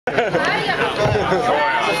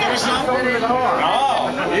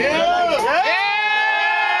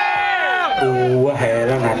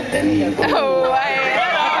Hela natten.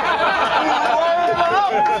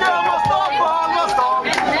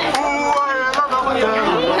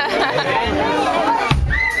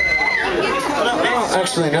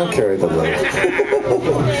 Actually, no, carry the load.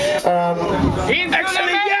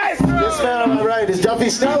 Actually, yes! This man on the right is Duffy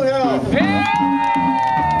Snowhill.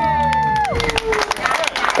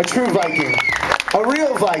 A true Viking. A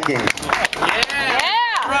real Viking.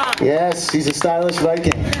 Yeah! Yes, he's a stylish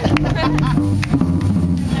Viking.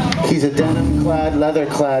 He's a denim-clad,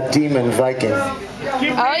 leather-clad demon Viking.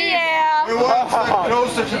 Oh yeah! We're one step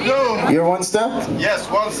closer to doom. You're one step? Yes,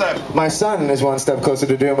 one step. My son is one step closer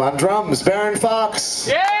to doom. On drums, Baron Fox.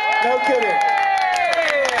 Yeah! No kidding.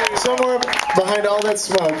 Somewhere behind all that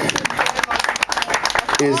smoke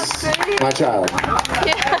is my child.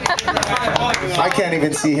 I can't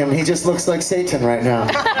even see him. He just looks like Satan right now.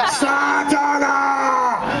 Satana!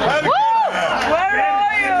 Where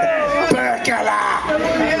are you? Berkala!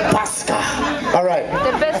 Pasca! All right.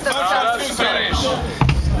 The best of times.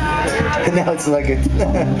 Now it's like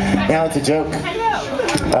now it's a joke.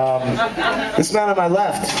 This man on my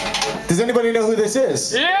left. Does anybody know who this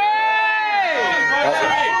is? Yeah!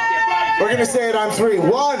 We're gonna say it on 3.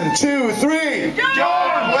 1, 2, 3.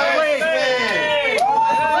 John Wesley!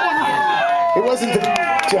 It wasn't the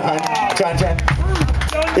John.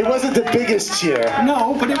 It wasn't the biggest cheer.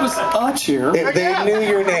 No, but it was a cheer. They knew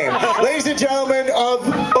your name. Ladies and gentlemen of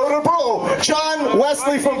Örebro, John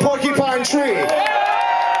Wesley from Porcupine Tree.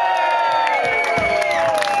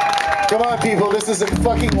 Come on, people, this is a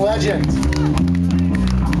fucking legend.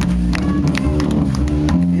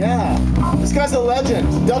 Yeah, this guy's a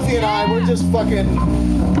legend. Duffy and I, we're just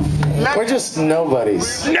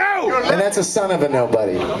nobodies. No! And that's a son of a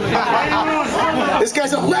nobody. This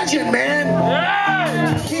guy's a legend, man.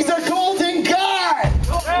 Yeah! He's a golden god.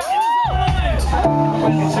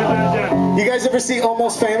 You guys ever see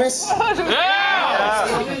Almost Famous? Yeah!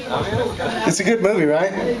 It's a good movie,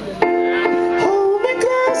 right? Hold me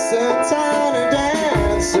close and tiny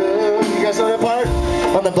dancer. You guys know that part?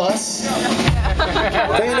 On the bus?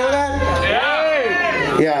 Don't you know that?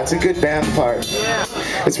 Yeah, it's a good band part.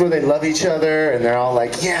 It's where they love each other and they're all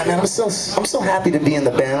like, yeah, man, I'm so happy to be in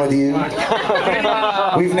the band with you.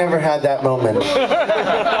 We've never had that moment.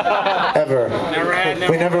 Ever.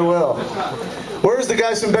 We never will. Where's the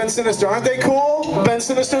guys from Ben Sinister? Aren't they cool? Ben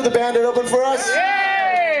Sinister, the band that opened for us?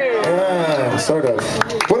 Yeah, sort of.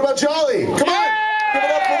 What about Jolly? Come on! Give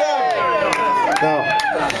it up for them! No.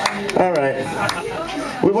 All right.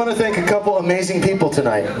 We want to thank a couple amazing people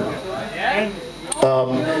tonight.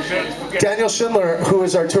 Daniel Schindler, who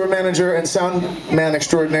is our tour manager and sound man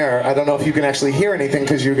extraordinaire. I don't know if you can actually hear anything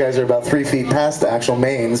because you guys are about 3 feet past the actual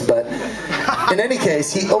mains, but in any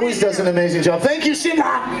case, he always does an amazing job. Thank you,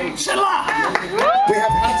 Schindler! Schindler! We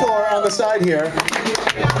have Hator on the side here.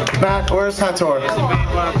 Matt, where's Hator?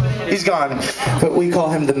 He's gone, but we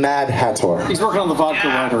call him the Mad Hator. He's working on the vodka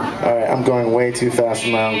writer. All right, I'm going way too fast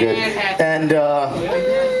for my own good. And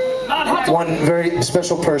one very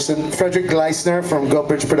special person, Frederick Gleisner from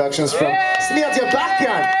Goatbridge Productions from Smiatia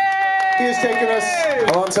Bakjan. He has taken us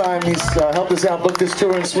a long time. He's helped us out book this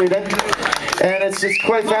tour in Sweden. And it's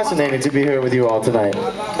quite fascinating to be here with you all tonight.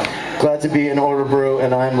 Glad to be in Örebro,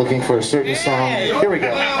 and I'm looking for a certain song. Here we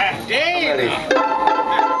go. Ready.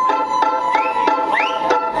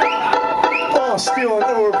 Oh, stealing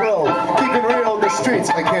Örebro. Keeping real in the streets.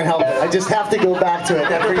 I can't help it. I just have to go back to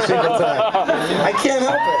it every single time. I can't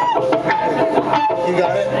help it. You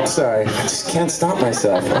got it? Sorry. I just can't stop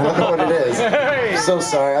myself. I don't know what it is. I'm so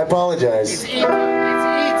sorry. I apologize. It's E-time.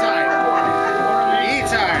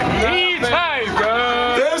 E-time. E-time,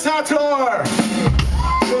 girl! There's Hator!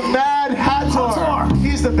 The Mad Hator!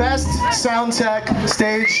 He's the best sound tech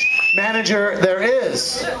stage manager there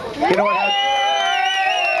is. You know what?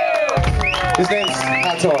 His name's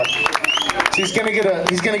Hator. So he's gonna get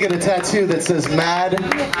a tattoo that says Mad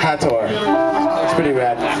Hator. It's pretty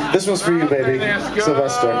rad. This one's for you, baby,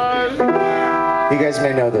 Sylvester. You guys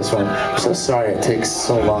may know this one. I'm so sorry it takes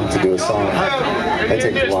so long to do a song. I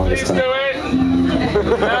take the longest time.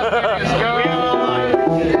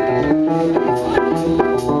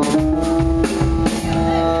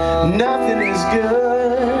 Nothing is good.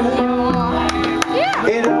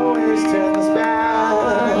 It always turns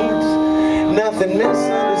bad. Nothing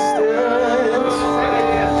misunderstood.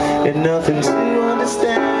 And nothing to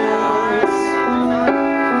understand.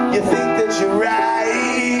 You think that you're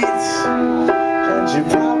right, and you're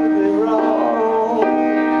probably wrong.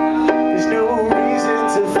 There's no reason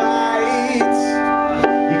to fight.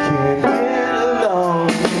 You can't get along.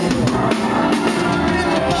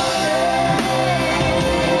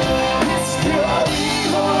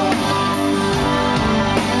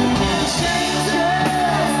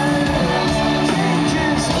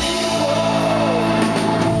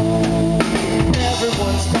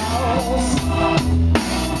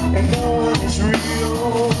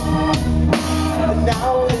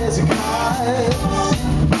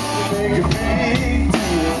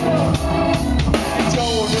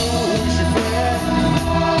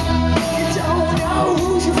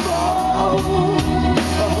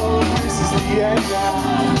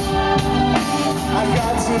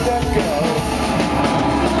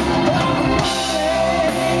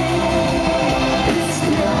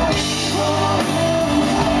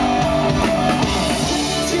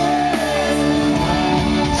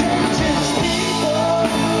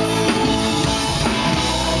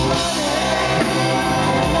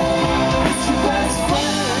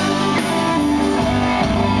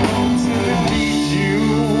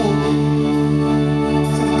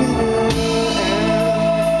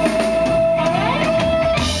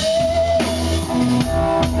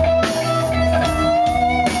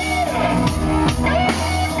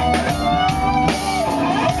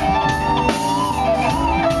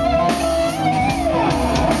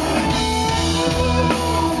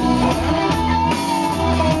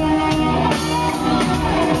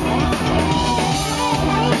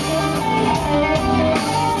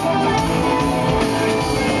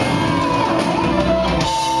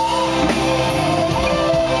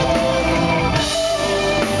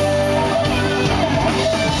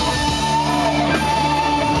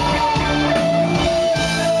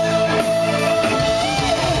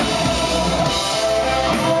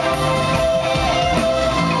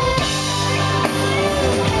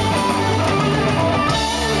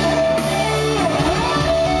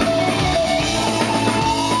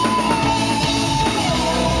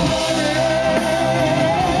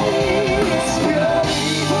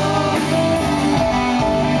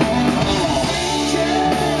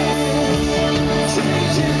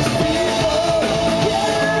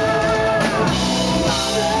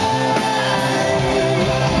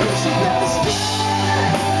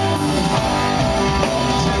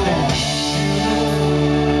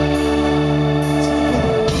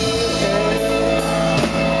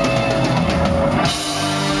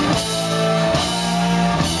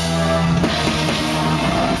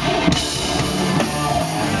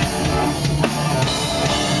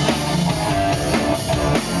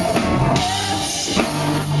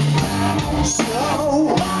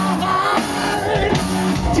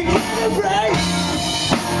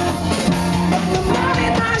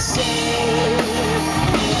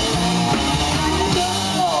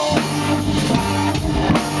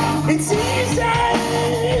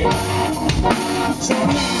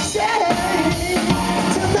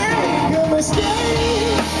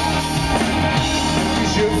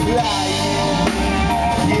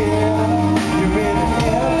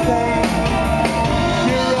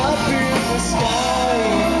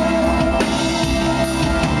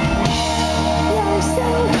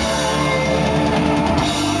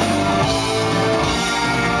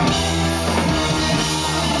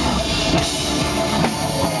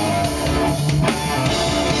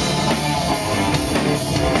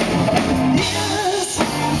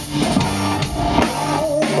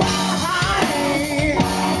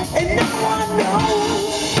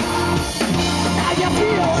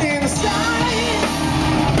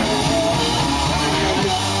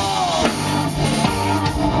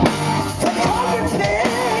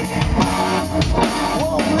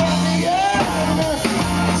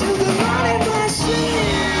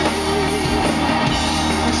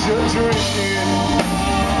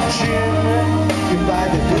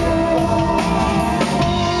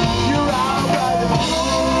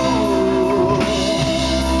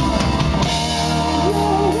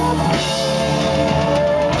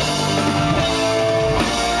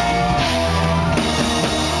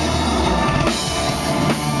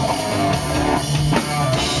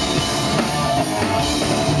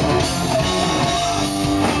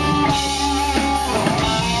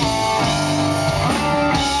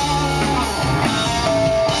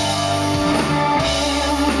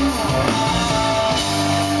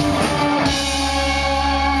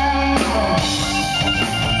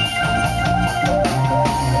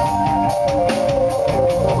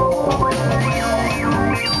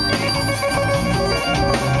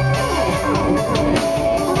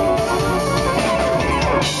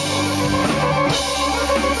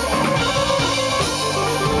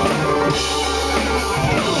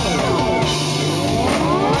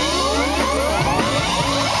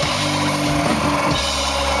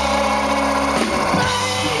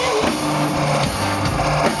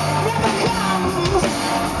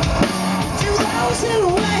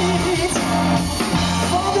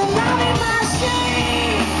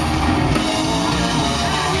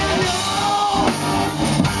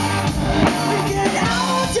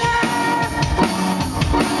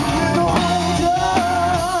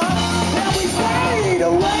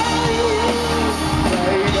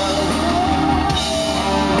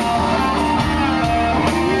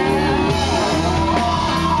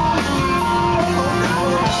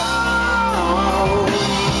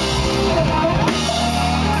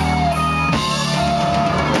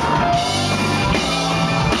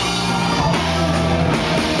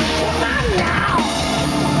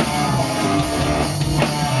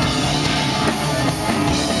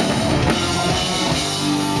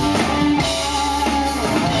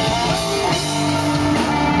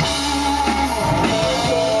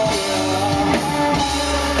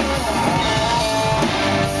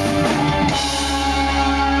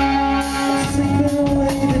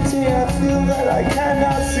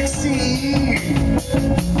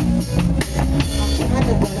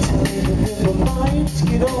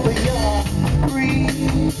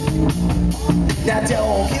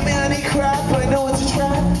 don't give me any crap, I know it's a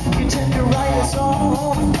trap. You tend to write a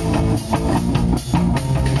song,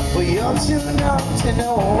 but you're too numb to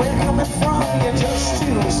know where we're coming from. You're just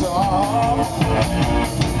too soft.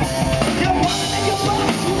 You're one and you're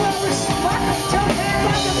both, you ever smack them, tell me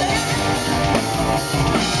like a man.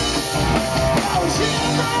 Oh, you're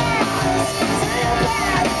bad, say you're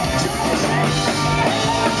bad, just say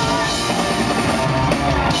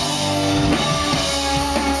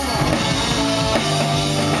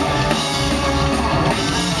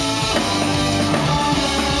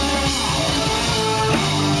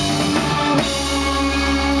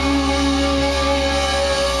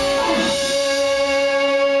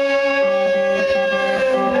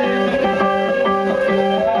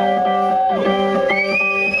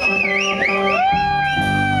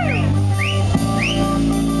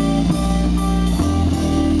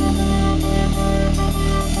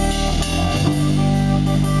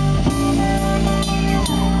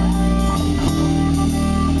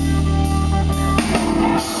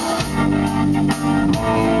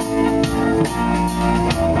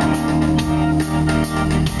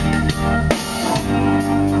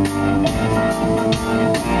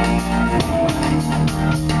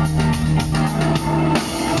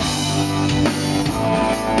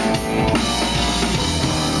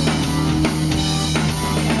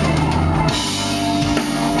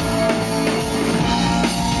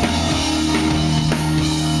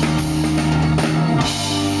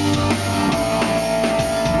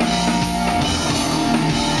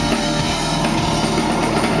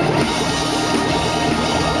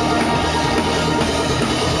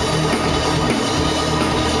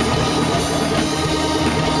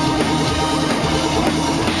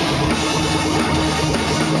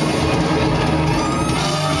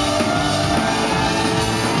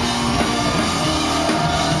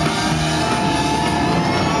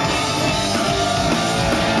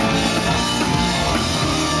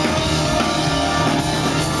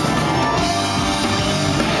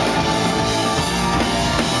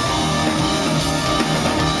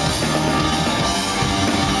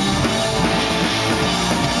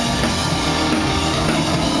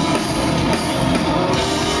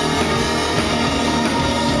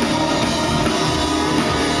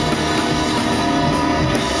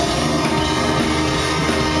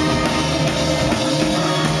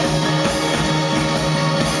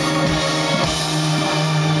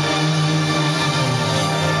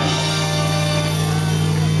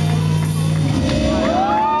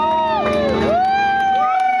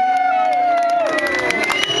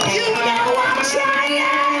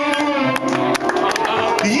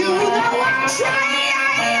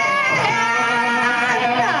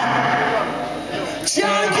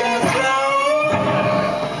John, get through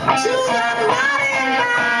to the